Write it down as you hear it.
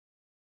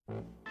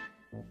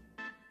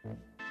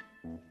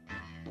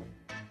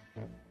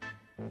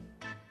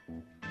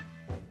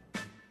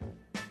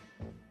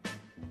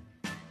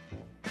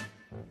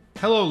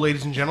Hello,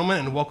 ladies and gentlemen,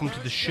 and welcome to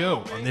the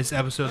show. On this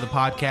episode of the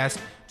podcast,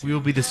 we will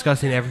be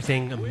discussing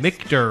everything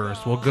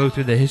Michter's. We'll go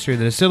through the history of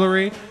the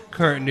distillery,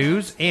 current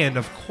news, and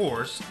of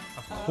course,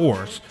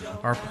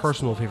 our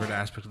personal favorite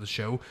aspect of the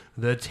show,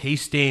 the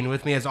tasting.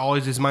 With me, as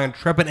always, is my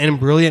intrepid and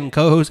brilliant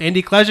co-host,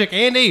 Andy Kleshik.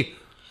 Andy,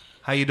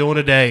 how you doing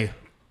today?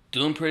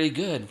 Doing pretty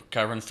good.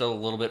 Covering still a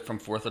little bit from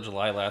 4th of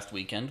July last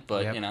weekend,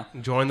 but, you know.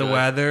 Enjoying the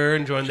weather,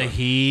 enjoying the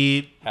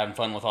heat. Having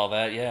fun with all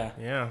that, yeah.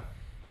 Yeah.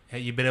 Hey,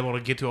 you been able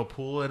to get to a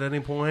pool at any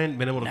point?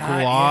 Been able to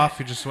cool off?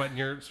 You're just sweating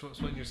your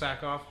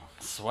sack off?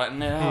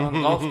 Sweating it on the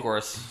golf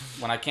course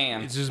when I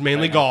can. It's just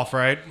mainly golf,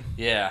 right?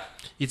 Yeah.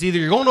 It's either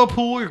you're going to a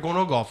pool or you're going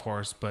to a golf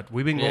course, but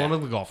we've been going to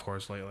the golf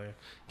course lately.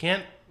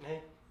 Can't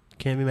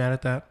be mad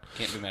at that.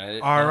 Can't be mad at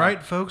it. All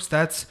right, folks,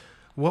 that's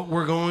what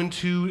we're going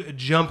to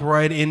jump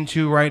right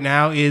into right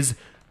now is,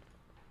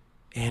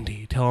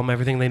 Andy, tell them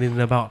everything they need to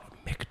know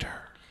about Michter.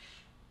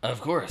 Of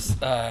course.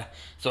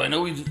 So I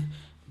know we've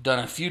done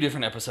a few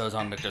different episodes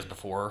on Michter's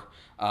before,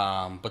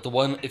 but the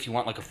one, if you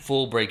want like a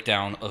full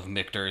breakdown of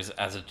Michter's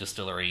as a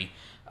distillery,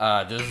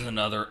 this is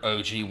another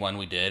OG one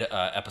we did,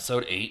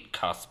 episode 8,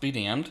 Costs Be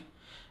Damned.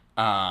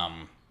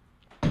 And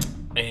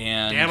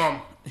damn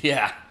them.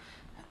 Yeah.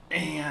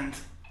 And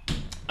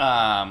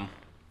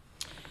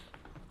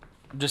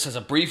just as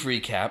a brief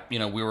recap, you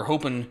know, we were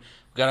hoping, we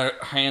got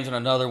our hands on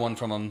another one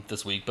from them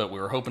this week, but we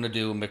were hoping to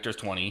do Michter's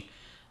 20.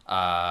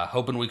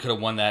 Hoping we could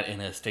have won that in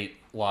a state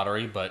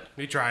lottery, but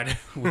we tried.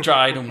 We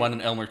tried and won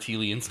an Elmer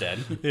Thiele instead.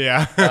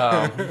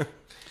 Yeah.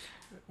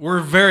 We're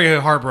very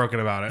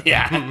heartbroken about it.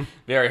 Yeah,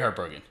 very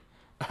heartbroken.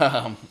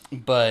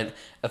 But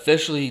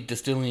officially,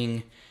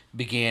 distilling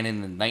began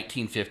in the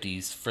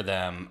 1950s for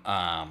them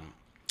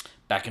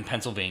back in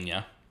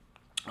Pennsylvania.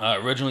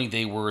 Originally,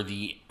 they were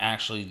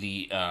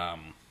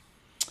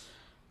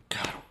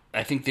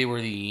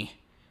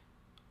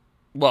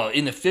well,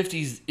 in the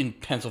 50s in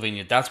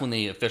Pennsylvania, that's when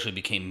they officially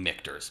became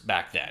Michter's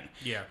back then.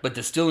 Yeah. But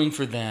distilling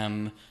for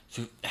them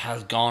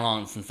has gone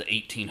on since the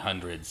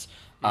 1800s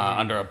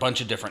under a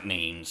bunch of different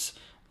names.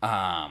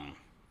 Like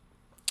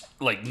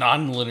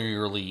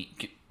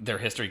non-linearly, their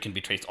history can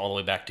be traced all the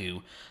way back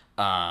to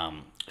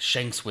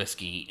Shanks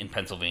Whiskey in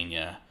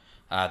Pennsylvania,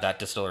 that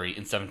distillery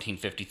in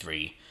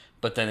 1753.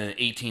 But then in the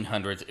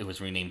 1800s, it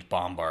was renamed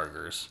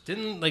Baumbarger's.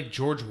 Didn't like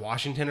George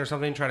Washington or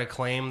something try to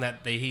claim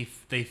that they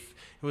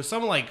it was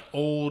some like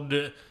old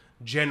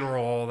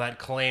general that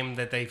claimed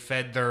that they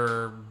fed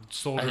their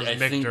soldiers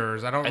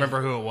Michters. I don't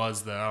remember who it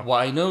was though. Well,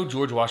 I know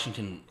George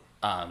Washington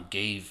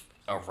gave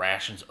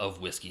rations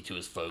of whiskey to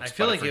his folks. I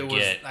feel like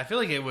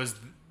it was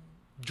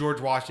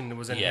George Washington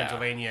was in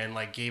Pennsylvania and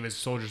like gave his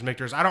soldiers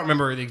Michters. I don't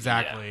remember it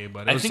exactly,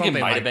 but it was think it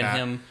might have been that.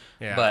 him.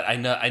 Yeah. But I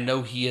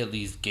know he at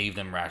least gave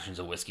them rations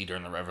of whiskey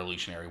during the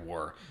Revolutionary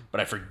War.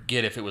 But I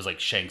forget if it was like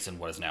Shanks and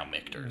what is now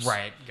Michter's.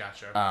 Right,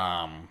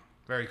 gotcha.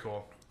 Very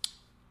cool.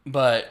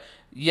 But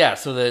yeah,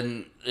 so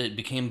then it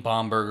became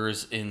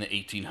Baumbarger's in the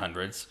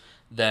 1800s.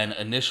 Then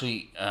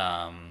initially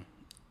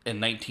in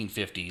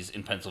 1950s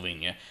in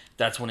Pennsylvania,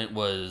 that's when it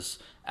was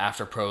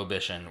after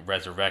Prohibition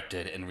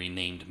resurrected and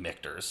renamed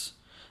Michter's.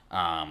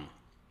 And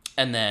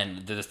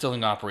then the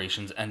distilling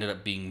operations ended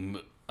up being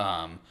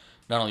not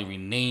only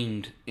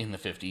renamed in the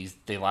 50s,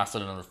 they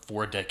lasted another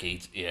 4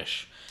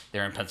 decades-ish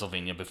there in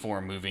Pennsylvania before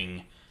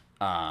moving,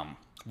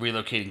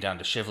 relocating down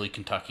to Shively,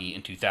 Kentucky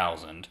in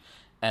 2000,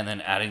 and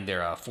then adding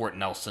their Fort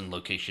Nelson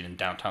location in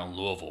downtown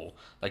Louisville,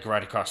 like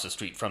right across the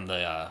street from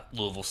the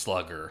Louisville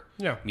Slugger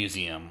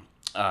Museum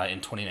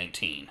in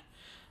 2019.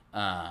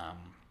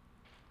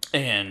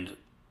 And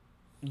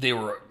they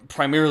were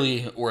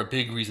primarily, or a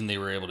big reason they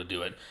were able to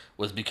do it,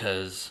 was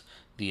because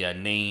the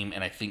name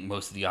and I think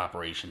most of the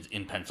operations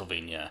in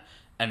Pennsylvania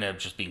ended up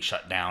just being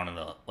shut down in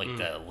the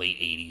the late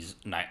 80s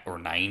or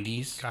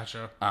 90s.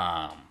 Gotcha.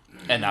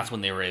 And that's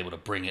when they were able to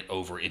bring it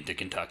over into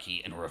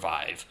Kentucky and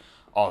revive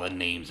all the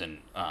names and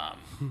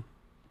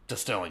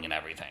distilling and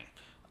everything.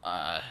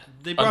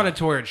 They brought it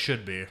to where it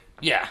should be.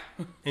 Yeah.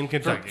 In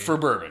Kentucky. For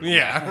bourbon.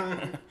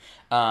 Yeah.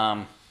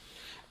 And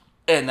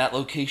that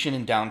location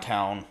in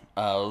downtown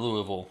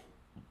Louisville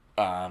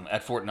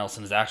at Fort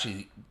Nelson is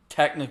actually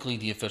technically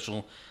the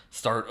official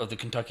start of the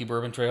Kentucky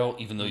Bourbon Trail,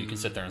 even though you can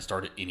sit there and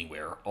start it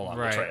anywhere along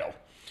the trail.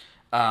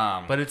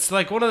 But it's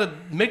like one of the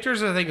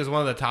Michter's, I think, is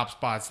one of the top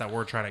spots that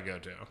we're trying to go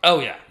to.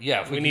 Oh yeah,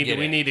 yeah. We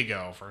need to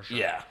go for sure.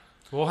 Yeah,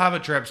 we'll have a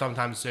trip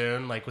sometime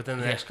soon, like within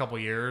the next couple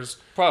years.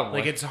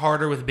 Probably. Like it's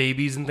harder with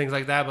babies and things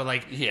like that, but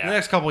like in the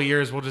next couple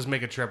years, we'll just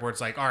make a trip where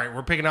it's like, all right,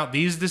 we're picking out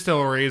these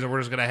distilleries, and we're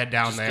just gonna head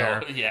down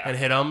there and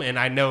hit them. And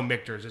I know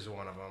Michter's is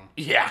one of them.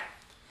 Yeah.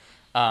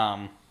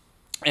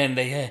 And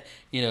they,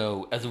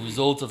 as a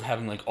result of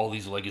having like all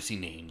these legacy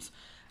names,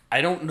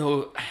 I don't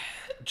know,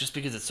 just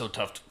because it's so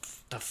tough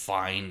to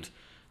find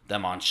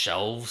them on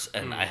shelves,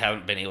 and I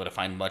haven't been able to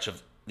find much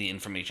of the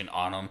information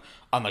on them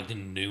on like the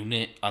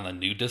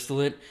new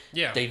distillate.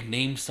 Yeah, they've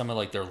named some of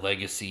like their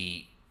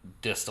legacy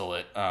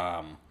distillate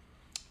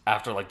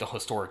after like the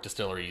historic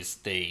distilleries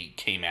they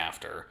came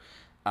after.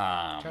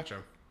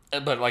 Gotcha.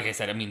 But like I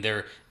said, I mean,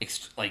 they're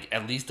like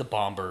at least the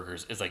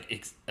Bombergers is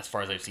like as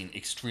far as I've seen,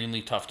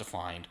 extremely tough to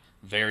find,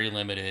 very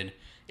limited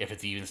if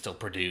it's even still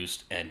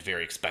produced, and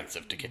very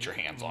expensive to get your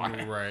hands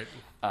on. Right.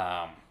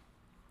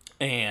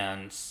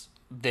 And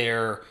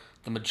the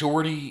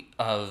majority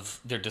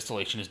of their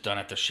distillation is done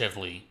at the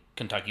Chivley,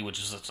 Kentucky, which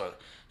is a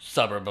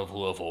suburb of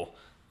Louisville,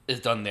 is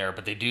done there.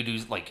 But they do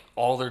like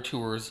all their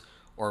tours,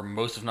 or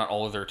most if not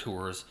all of their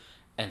tours,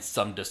 and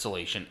some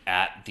distillation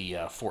at the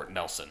Fort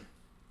Nelson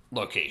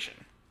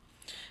location.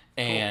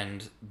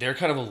 And they're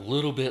kind of a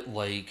little bit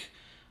like,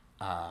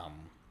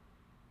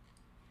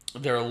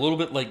 they're a little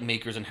bit like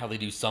Makers in how they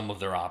do some of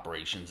their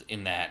operations,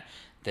 in that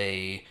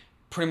they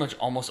pretty much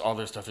almost all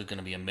their stuff is going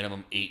to be a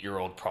minimum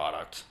 8-year-old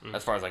product,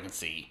 as far as I can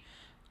see.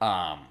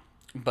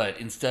 But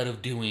instead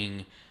of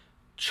doing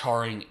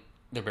charring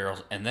the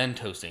barrels and then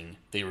toasting,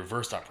 they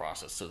reverse that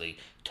process. So they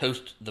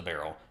toast the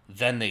barrel,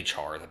 then they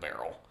char the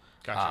barrel.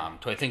 Gotcha.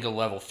 To I think a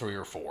level 3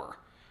 or 4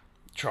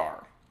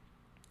 char.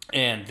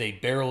 And they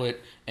barrel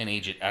it and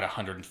age it at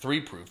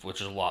 103 proof,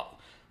 which is a lot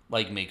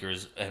like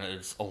Makers, and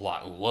it's a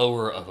lot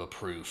lower of a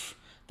proof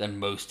than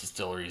most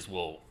distilleries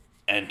will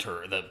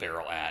enter the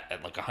barrel at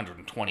like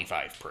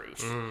 125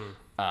 proof.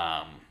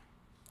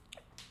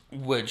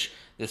 Which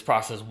this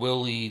process will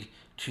lead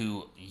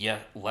to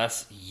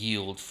less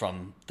yield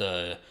from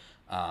the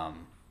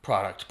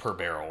product per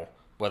barrel,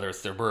 whether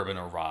it's their bourbon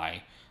or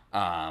rye,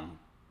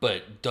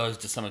 but does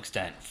to some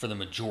extent, for the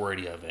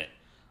majority of it,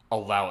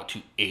 allow it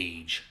to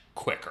age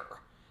quicker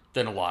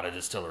than a lot of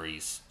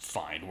distilleries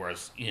find.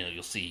 Whereas,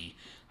 you'll see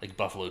like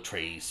Buffalo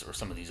Trace or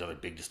some of these other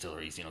big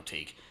distilleries,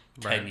 take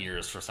 10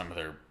 years for some of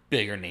their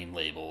bigger name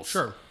labels.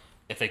 Sure.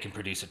 If they can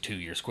produce it 2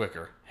 years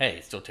quicker, hey,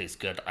 it still tastes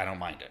good. I don't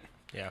mind it.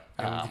 Yeah.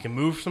 You can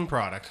move some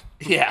product.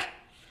 Yeah.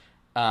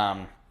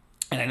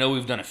 And I know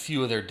we've done a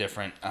few of their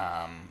different...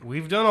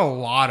 we've done a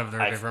lot of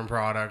their different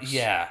products.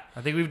 Yeah.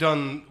 I think we've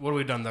done... What have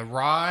we done? The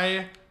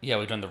rye? Yeah,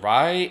 we've done the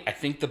rye. I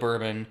think the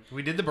bourbon.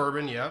 We did the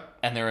bourbon, yep.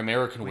 And their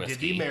American whiskey. We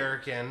did the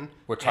American.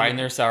 We're trying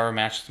their Sour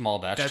Mash Small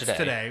Batch today. That's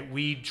today.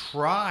 We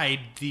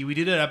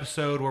did an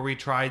episode where we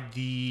tried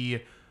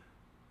the...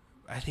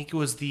 I think it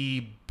was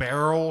the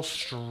barrel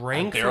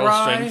strength rye. Barrel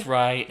strength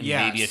rye and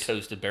yes. maybe a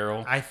toasted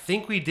barrel. I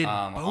think we did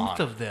both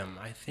of them,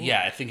 I think.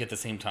 Yeah, I think at the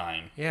same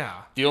time.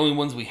 Yeah. The only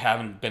ones we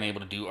haven't been able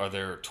to do are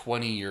their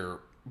 20-year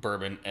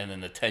bourbon and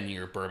then the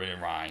 10-year bourbon and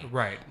rye.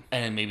 Right.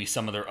 And then maybe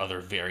some of their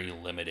other very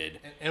limited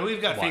And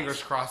we've got ones. fingers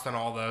crossed on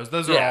all those.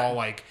 Those are all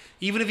like,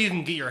 even if you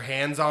can get your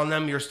hands on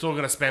them, you're still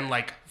going to spend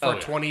like, for a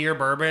 20-year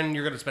bourbon,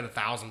 you're going to spend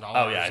 $1,000.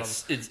 Oh, yeah.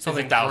 It's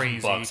something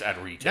 $1,000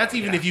 at retail. That's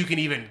even if you can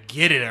even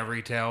get it at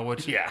retail,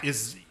 which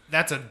is...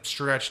 That's a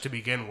stretch to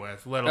begin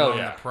with, let alone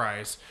the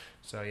price.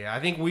 So, yeah, I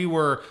think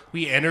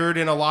we entered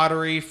in a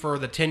lottery for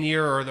the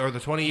 10-year or the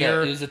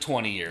 20-year. Yeah, it was the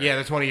 20-year. Yeah,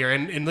 the 20-year.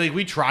 And like,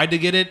 we tried to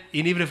get it,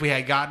 and even if we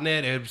had gotten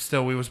it,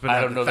 we would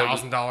spend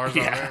 $1,000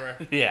 on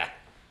it. Yeah.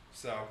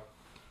 So,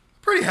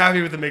 pretty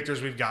happy with the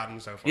Michters we've gotten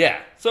so far. Yeah,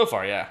 so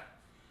far, yeah.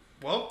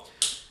 Well,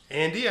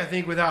 Andy, I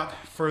think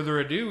without further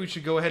ado, we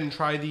should go ahead and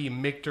try the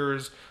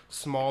Michter's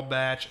Small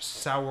Batch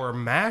Sour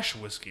Mash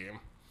Whiskey.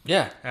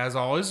 Yeah. As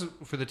always,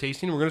 for the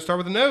tasting, we're going to start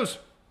with the nose.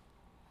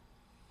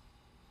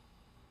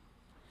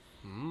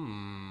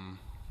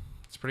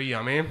 It's pretty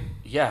yummy.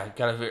 Yeah,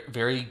 got a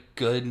very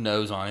good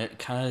nose on it.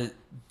 Kind of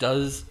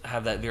does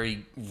have that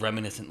very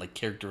reminiscent, like,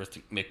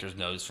 characteristic Michter's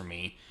nose for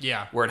me.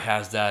 Yeah. Where it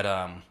has that,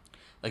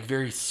 like,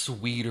 very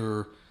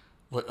sweeter,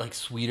 like,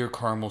 sweeter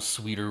caramel,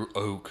 sweeter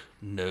oak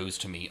nose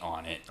to me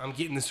on it. I'm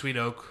getting the sweet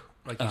oak,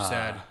 like you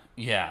said.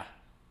 Yeah.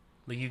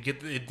 Like you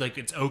get it, like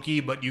it's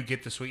oaky, but you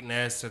get the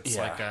sweetness. It's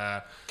like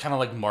a kind of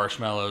like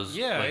marshmallows,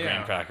 like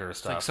graham cracker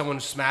stuff. It's like someone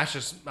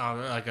smashes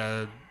like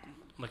a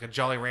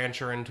Jolly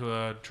Rancher into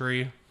a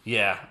tree.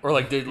 Yeah, or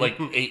like did like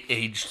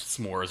aged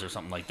s'mores or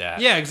something like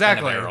that. Yeah,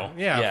 exactly. In a barrel.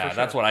 Yeah, sure.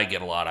 That's what I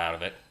get a lot out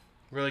of it.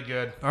 Really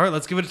good. All right,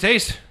 let's give it a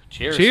taste.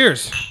 Cheers.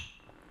 Cheers.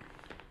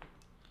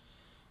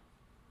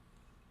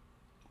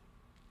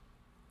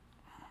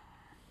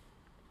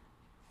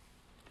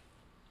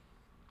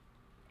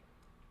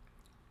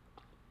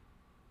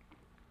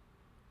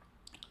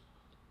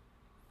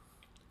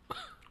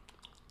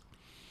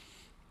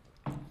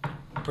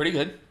 Pretty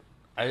good.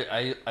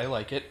 I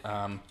like it.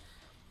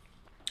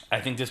 I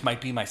think this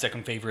might be my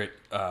second favorite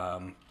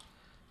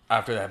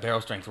after that barrel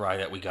strength rye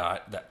that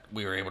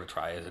we were able to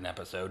try as an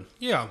episode.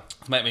 Yeah.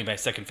 This might be my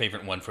second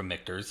favorite one from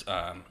Michter's.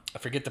 I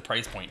forget the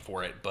price point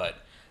for it, but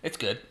it's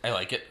good. I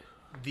like it.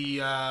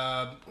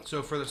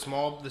 So for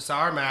the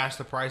sour mash,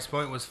 the price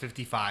point was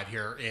 $55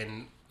 here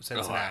in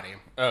Cincinnati.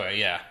 Oh,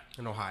 yeah.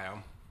 In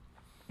Ohio.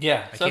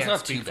 Yeah, so I can't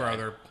speak for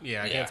other.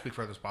 I can't speak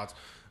for other spots.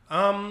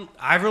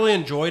 I've really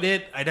enjoyed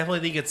it. I definitely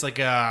think it's like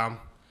a.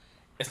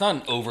 It's not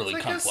an overly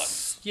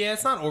complex.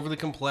 It's not overly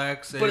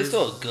complex, but it's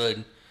still a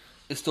good.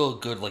 It's still a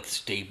good like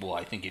staple.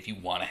 I think if you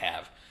want to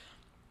have,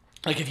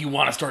 like if you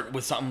want to start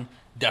with something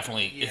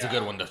definitely it's a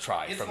good one to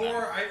try. It's from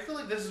more. them. I feel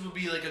like this would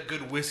be like a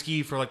good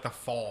whiskey for like the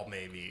fall,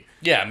 maybe.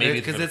 Yeah, maybe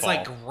because it's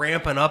like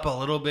ramping up a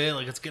little bit.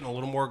 Like it's getting a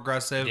little more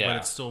aggressive, but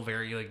it's still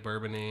very like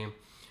bourbony.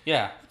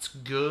 Yeah, it's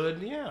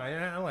good. Yeah,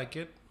 I like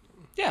it.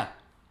 Yeah,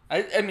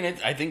 I mean,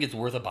 I think it's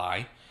worth a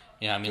buy.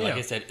 Yeah, I mean, like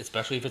I said,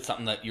 especially if it's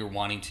something that you're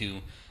wanting to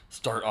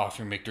start off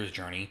your Michter's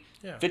journey.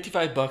 Yeah.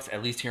 $55,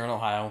 at least here in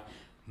Ohio,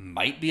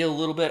 might be a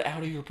little bit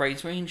out of your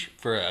price range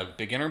for a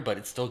beginner, but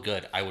it's still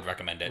good. I would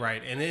recommend it.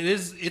 Right, and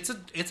it's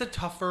a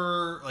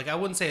tougher, like I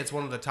wouldn't say it's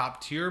one of the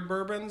top tier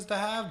bourbons to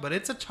have, but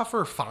it's a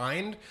tougher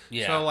find.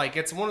 Yeah. So like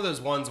it's one of those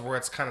ones where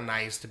it's kind of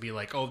nice to be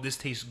like, oh, this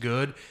tastes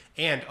good,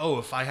 and oh,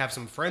 if I have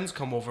some friends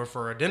come over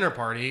for a dinner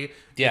party,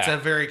 it's a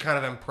very kind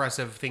of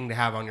impressive thing to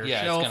have on your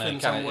shelf in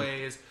some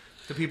ways.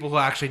 The people who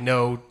actually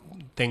know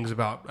things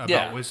about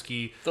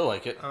whiskey, they'll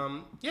like it.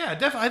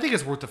 Definitely. I think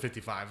it's worth the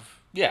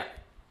 55. Yeah.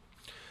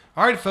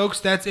 All right, folks,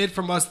 that's it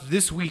from us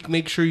this week.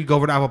 Make sure you go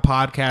over to Apple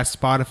Podcasts,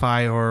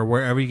 Spotify, or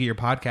wherever you get your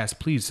podcasts.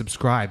 Please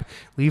subscribe,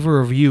 leave a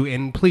review,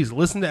 and please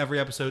listen to every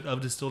episode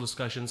of Distill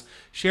Discussions.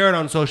 Share it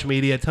on social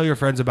media. Tell your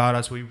friends about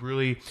us. We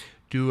really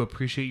do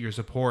appreciate your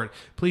support.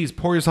 Please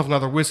pour yourself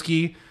another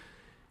whiskey.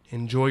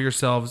 Enjoy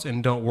yourselves,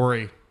 and don't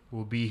worry.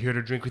 We'll be here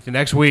to drink with you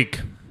next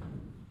week.